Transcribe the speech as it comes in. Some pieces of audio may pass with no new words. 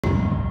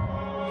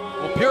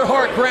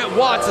PureHeart Grant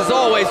Watts is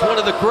always one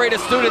of the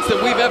greatest students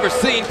that we've ever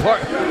seen,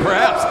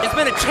 perhaps. It's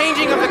been a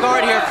changing of the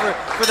guard here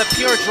for the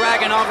Pure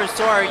Dragon Oliver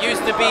Sawyer.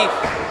 Used to be,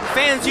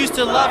 fans used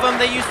to love him,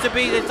 they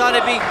thought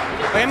it'd be,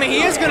 I mean,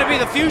 he is going to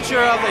be the future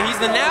of he's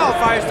the now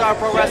Firestar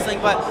Pro Wrestling,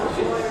 but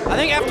I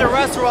think after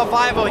Wrestle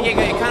Revival, he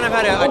kind of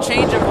had a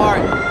change of heart.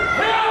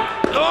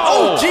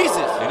 Oh,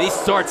 Jesus! And he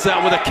starts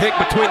out with a kick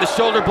between the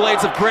shoulder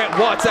blades of Grant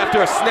Watts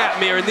after a snap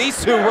mirror. And these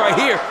two right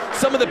here,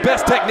 some of the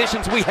best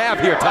technicians we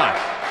have here,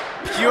 Ty.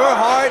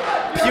 PureHeart,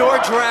 Pure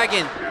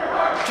Dragon.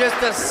 Just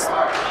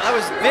that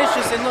was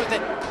vicious, and look,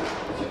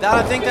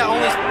 I think that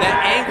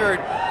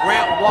angered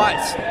Grant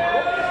Watts.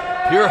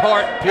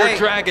 PureHeart, Pure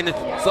Dragon.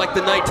 It's like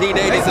the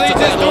 1980s. He's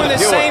just doing the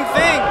same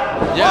thing.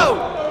 Yeah.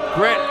 Whoa.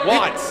 Grant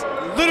Watts.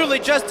 Literally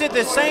just did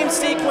the same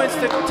sequence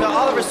to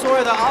Oliver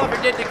Sawyer that Oliver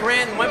did to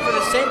Grant, and went for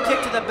the same kick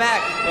to the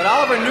back. But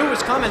Oliver knew it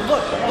was coming.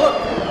 Look,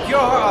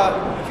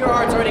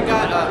 PureHeart's already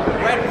got a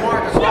red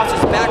mark across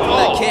his back from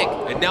that kick.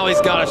 And now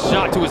he's got a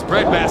shot to his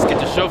breadbasket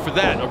to show for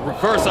that. A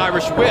reverse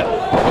Irish whip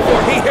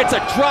before he hits a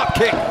drop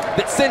kick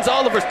that sends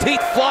Oliver's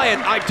teeth flying,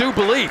 I do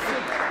believe.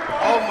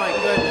 Oh my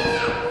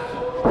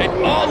goodness. And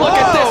look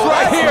at this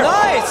right here.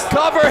 Nice.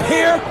 Cover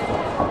here.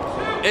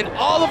 And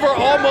Oliver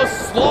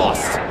almost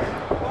lost.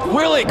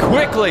 Really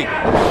quickly,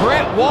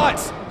 Grant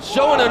Watts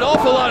showing an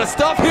awful lot of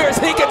stuff here as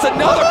he gets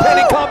another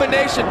penny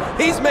combination.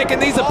 He's making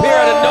these appear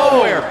out of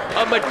nowhere.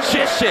 A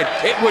magician,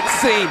 it would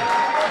seem.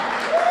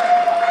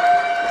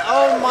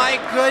 Oh my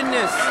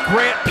goodness.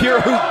 Grant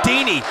Pure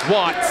Houdini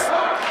Watts.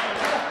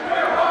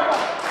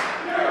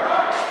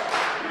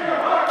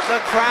 The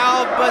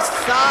crowd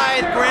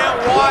beside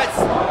Grant Watts.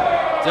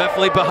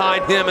 Definitely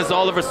behind him as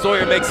Oliver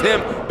Sawyer makes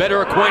him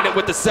better acquainted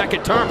with the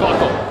second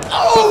turnbuckle.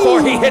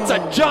 Before he hits a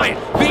giant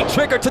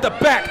V-trigger to the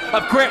back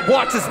of Grant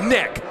Watts'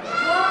 neck.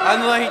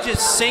 And he's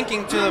just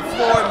sinking to the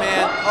floor,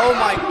 man. Oh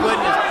my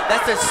goodness.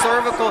 That's a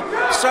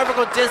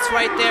cervical disc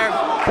right there,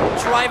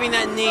 driving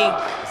that knee.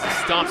 He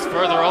stomps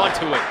further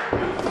onto it.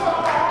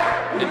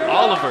 And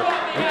Oliver,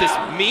 with this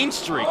mean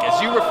streak,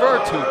 as you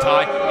referred to,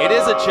 Ty, it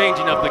is a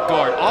changing of the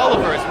guard.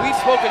 Oliver, as we've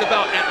spoken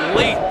about at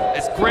length,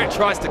 as Grant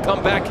tries to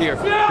come back here,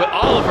 but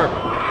Oliver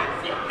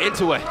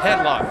into a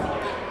headlock.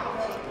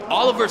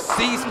 Oliver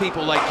sees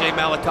people like Jay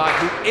Malachi,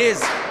 who is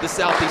the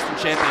Southeastern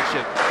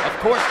Championship. Of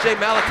course, Jay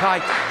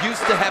Malachi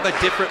used to have a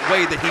different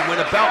way that he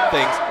went about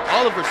things.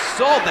 Oliver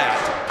saw that.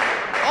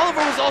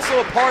 Oliver was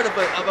also a part of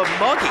a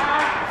mugging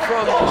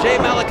from Jay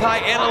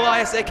Malachi and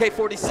Elias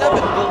AK-47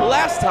 the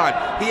last time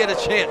he had a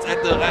chance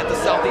at the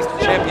Southeastern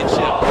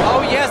Championship.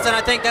 Oh yes, and I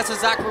think that's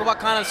exactly what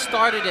kind of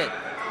started it.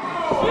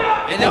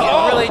 And it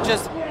really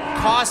just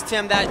cost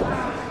him that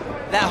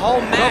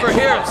whole match. Over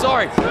here, I'm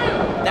sorry.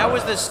 That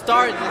was the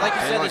start, like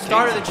you said, the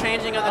start of the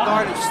changing of the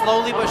guard, and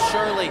slowly but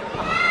surely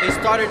they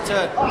started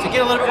to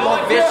get a little bit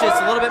more vicious,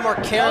 a little bit more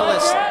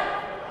careless.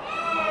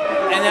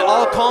 And it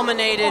all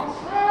culminated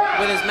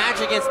with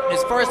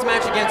his first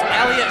match against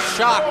Elliot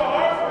Shock.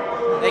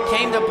 They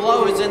came to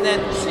blows, and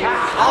then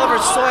Oliver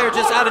Sawyer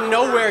just out of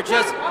nowhere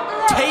just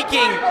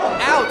taking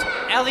out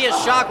Elliot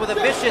Shock with a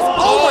vicious,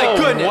 oh my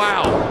goodness.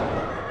 Wow,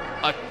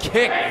 a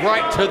kick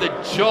right to the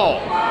jaw.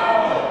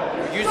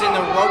 Using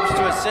the ropes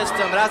to assist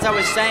him, but as I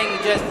was saying,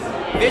 he just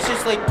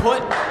viciously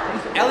put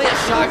Elliot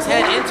Shock's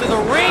head into the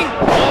ring.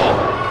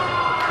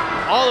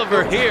 Oh.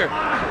 Oliver here,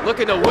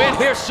 looking to win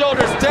here,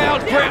 shoulders down,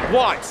 Grant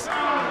Watts.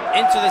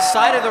 Into the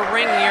side of the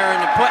ring here,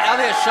 and put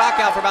Elliot Shock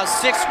out for about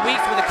 6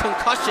 weeks with a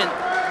concussion.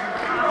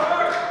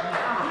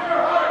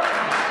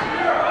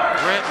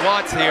 Grant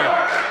Watts here,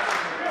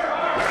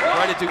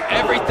 trying to do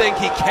everything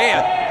he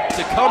can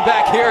to come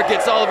back here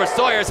against Oliver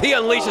Sawyer as he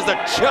unleashes a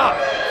chop,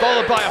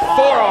 followed by a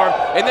forearm,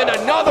 and then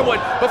another one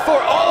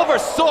before Oliver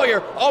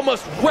Sawyer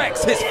almost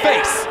wrecks his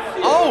face.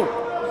 Oh,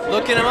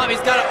 looking him up, he's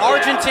got an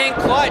Argentine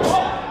clutch.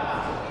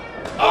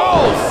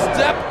 Oh,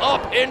 step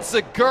up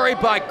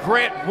enziguri by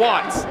Grant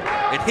Watts,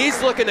 and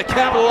he's looking to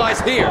capitalize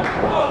here.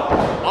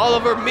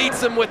 Oliver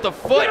meets him with the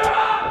foot,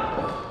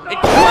 and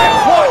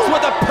Grant Watts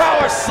with a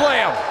power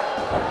slam.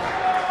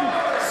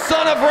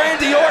 Son of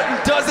Randy Orton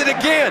does it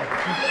again.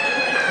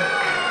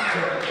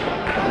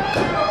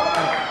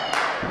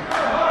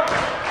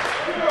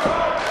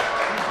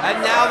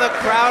 And now the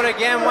crowd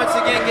once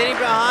again getting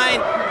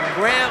behind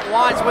Grant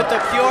Watts with the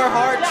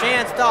PureHeart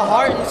chants, the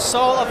heart and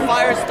soul of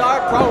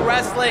Firestar Pro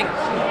Wrestling.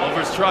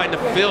 Oliver's trying to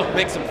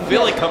make some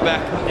feeling come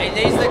back. He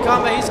needs to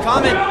come, he's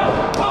coming.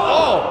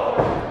 Oh,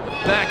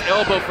 back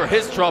elbow for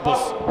his troubles.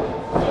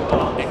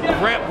 And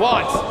Grant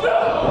Watts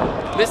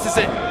misses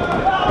it.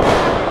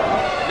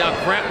 Now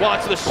Grant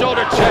Watts with a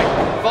shoulder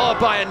check, followed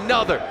by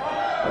another.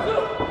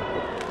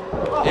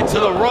 Into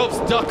the ropes,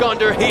 duck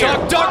under here.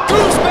 Duck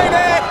goose,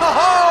 baby!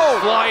 Ho-ho!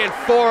 Flying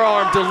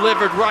forearm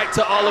delivered right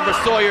to Oliver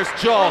Sawyer's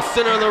jaw.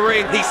 Center of the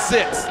ring, he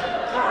sits.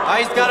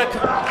 He's got a...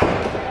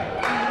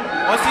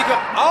 What's he go?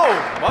 Oh,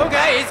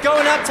 okay, he's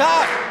going up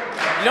top.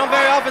 You don't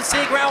very often see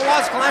Grant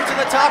Watts climb to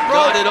the top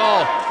rope. Not at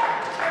all.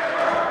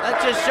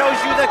 That just shows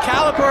you the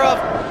caliber of...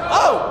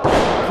 Oh!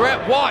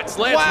 Grant Watts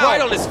lands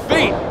right on his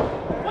feet.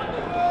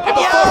 And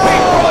before he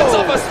runs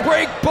off a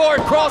springboard,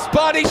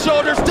 crossbody,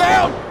 shoulders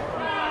down.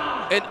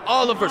 And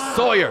Oliver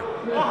Sawyer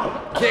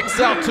kicks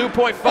out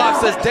 2.5,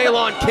 says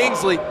Daylon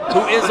Kingsley,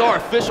 who is our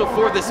official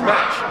for this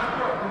match.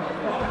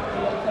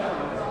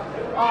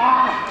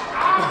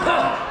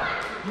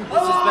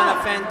 This has been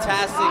a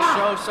fantastic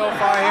show so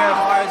far here at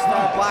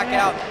Firestar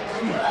Blackout.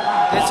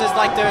 This is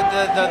like the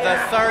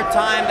third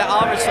time that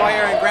Oliver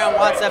Sawyer and Grant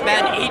Watts have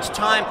been. Each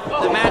time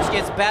the match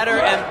gets better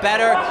and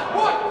better,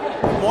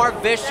 more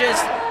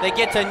vicious. They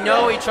get to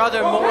know each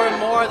other more and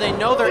more. They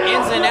know their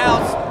ins and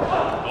outs.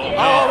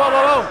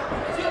 Oh.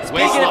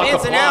 Speaking of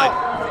ins and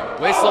outs.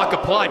 Waistlock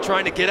applied,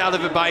 trying to get out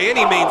of it by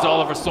any means,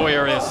 Oliver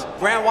Sawyer is.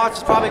 Grant Watts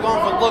is probably going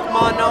for look,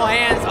 ma, no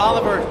hands.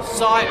 Oliver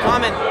saw it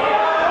coming.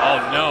 Oh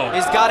no.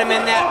 He's got him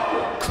in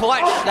that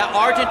clutch, that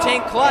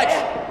Argentine clutch.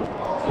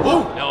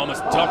 Ooh. Now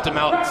almost dumped him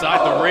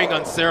outside the ring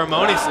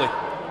unceremoniously.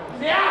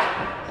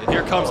 And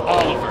here comes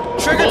Oliver.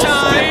 Trigger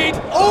time.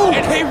 Ooh.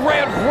 And he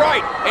ran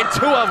right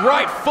into a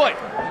right foot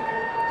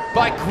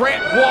by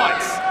Grant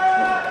Watts.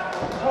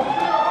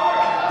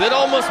 That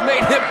almost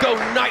made him go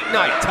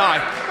night-night, Ty.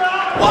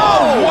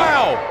 Whoa!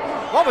 Wow!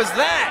 What was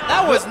that?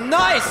 That was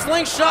nice.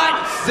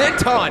 Slingshot.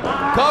 Senton.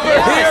 Cover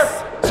here.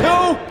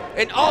 2.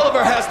 And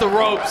Oliver has the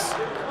ropes.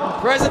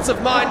 Presence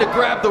of mind to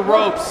grab the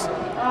ropes.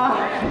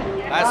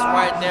 That's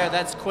right there.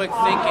 That's quick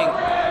thinking.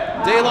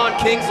 Daylon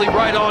Kingsley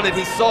right on it.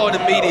 He saw it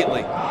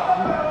immediately.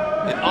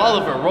 And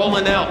Oliver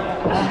rolling out.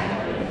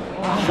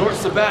 Short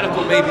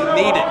sabbatical may be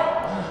needed.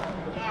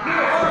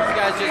 These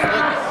guys just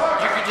look.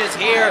 You could just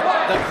hear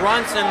the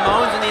grunts and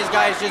moans and these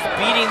guys just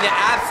beating the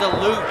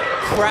absolute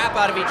crap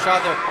out of each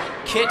other.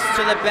 Kicks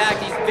to the back.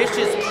 These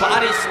vicious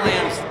body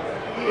slams.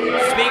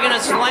 Speaking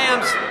of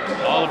slams,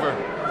 Oliver.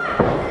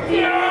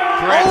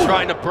 Grant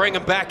trying to bring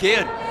him back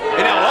in.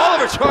 And now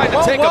Oliver trying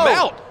to take him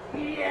out.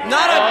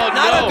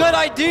 Not a good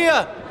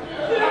idea.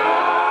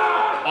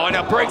 Oh,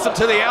 now brings him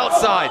to the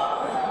outside.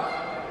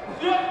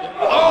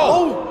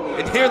 Oh!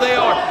 And here they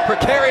are.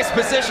 Precarious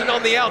position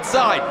on the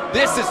outside.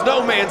 This is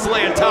no man's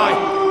land,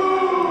 Ty.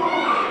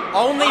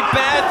 Only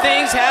bad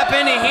things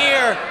happen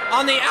here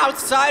on the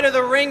outside of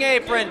the ring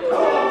apron.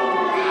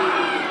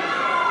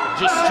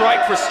 Just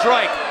strike for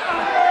strike.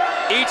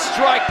 Each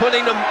strike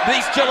putting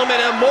these gentlemen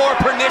in a more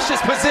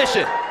pernicious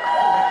position.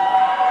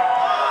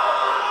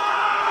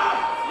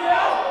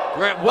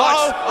 Grant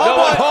Watts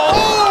going home.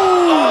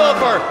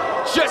 Oliver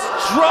just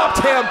dropped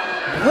him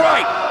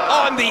right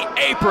on the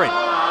apron.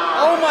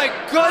 Oh my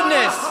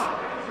goodness.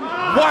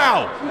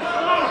 Wow.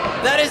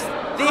 That is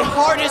the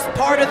hardest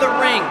part of the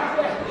ring.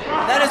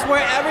 That is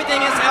where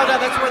everything is held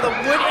up. That's where the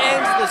wood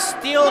ends, the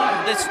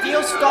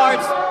steel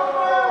starts.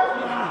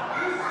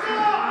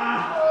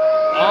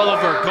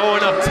 Oliver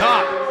going up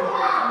top.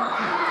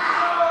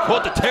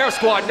 Quote the Terror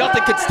Squad,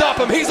 nothing can stop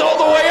him. He's all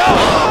the way up.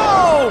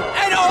 Oh,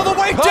 and all the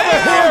way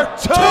down. Here,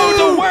 2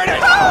 to win it.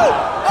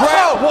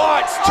 Grant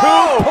Watts,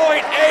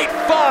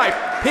 2.85.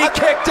 He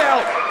kicked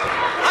out.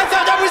 I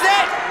thought that was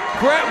it.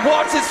 Grant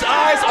Watts'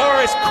 eyes are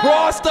as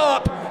crossed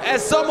up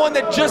as someone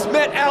that just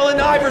met Allen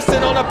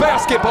Iverson on a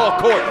basketball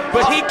court,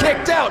 but he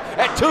kicked out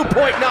at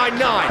 2.99.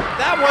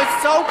 That was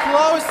so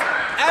close.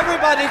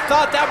 Everybody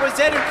thought that was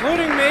it,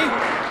 including me.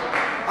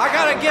 I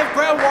gotta give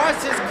Grant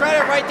Watts his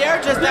credit right there.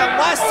 Just that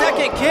last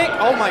second kick.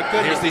 Oh my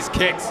goodness. Here's these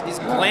kicks. These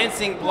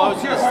glancing blows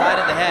to the side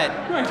of the head.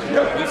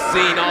 We've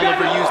seen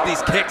Oliver use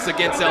these kicks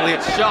against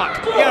Elliott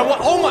Shock. Yeah,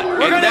 oh my.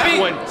 We're and gonna that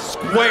one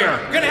square.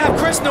 We're gonna have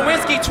Chris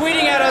Nowinski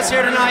tweeting at us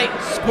here tonight.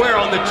 Square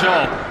on the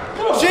jaw.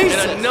 Jesus.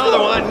 And another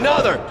one,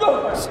 another.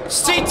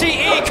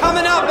 CTE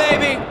coming up,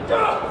 baby.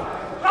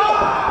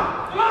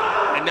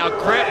 And now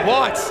Grant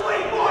Watts.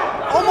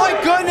 Oh my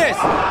goodness.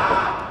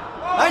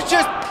 That's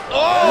just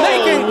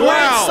making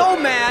Grant so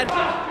mad.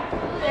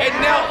 And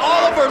now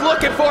Oliver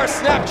looking for a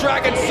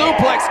Snapdragon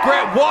suplex.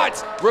 Grant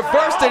Watts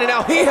reversed it, and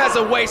now he has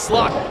a waist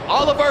lock.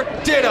 Oliver,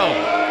 ditto.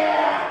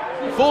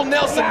 Full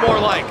Nelson, more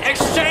like.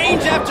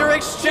 Exchange after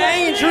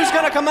exchange. Who's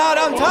gonna come out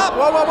on top?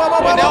 Whoa.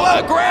 And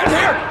now Grant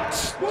here.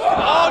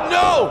 Oh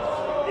no.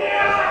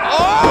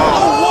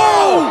 Oh,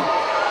 whoa.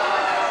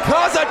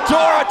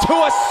 Cazadora to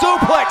a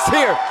suplex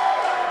here.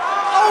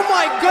 Oh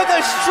my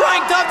goodness,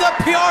 strength of the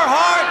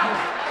PureHeart.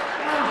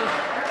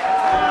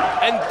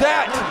 And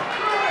that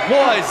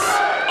was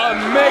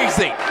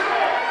amazing.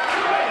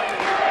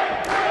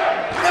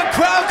 The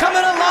crowd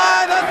coming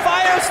alive at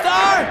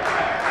Firestar.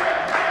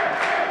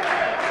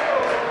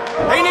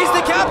 He needs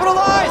to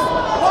capitalize.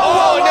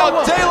 Whoa,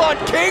 now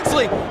Daylon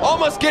Kingsley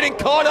almost getting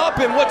caught up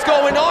in what's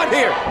going on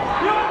here.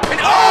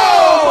 And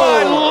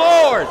my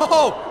Lord.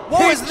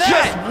 What was that? He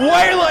just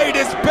waylaid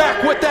his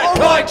back with that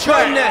contract.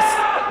 My goodness.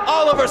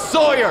 Oliver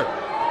Sawyer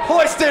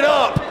hoisted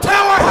up.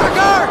 Tower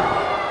Hacker.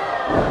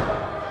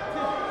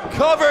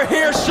 Cover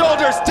here,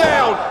 shoulders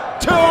down.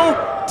 2,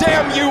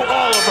 damn you,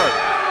 Oliver.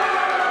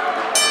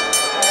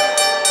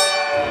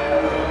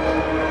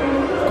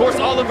 Of course,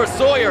 Oliver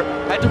Sawyer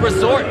had to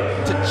resort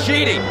to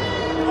cheating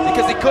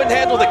because he couldn't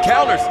handle the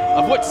counters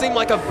of what seemed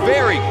like a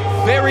very,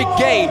 very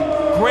game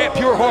Grant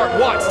PureHeart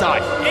Watts, Ty.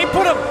 He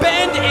put a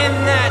bend in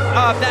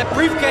that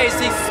briefcase.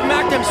 He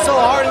smacked him so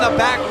hard in the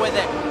back with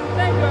it.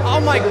 Oh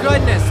my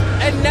goodness.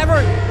 And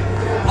never,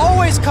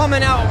 always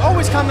coming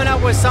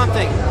out with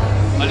something.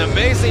 An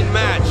amazing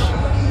match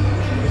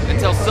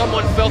until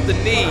someone felt the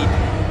need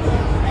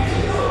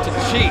to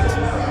cheat.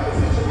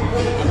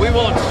 But we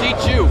won't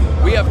cheat you.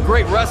 We have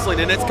great wrestling,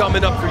 and it's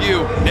coming up for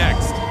you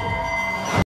next.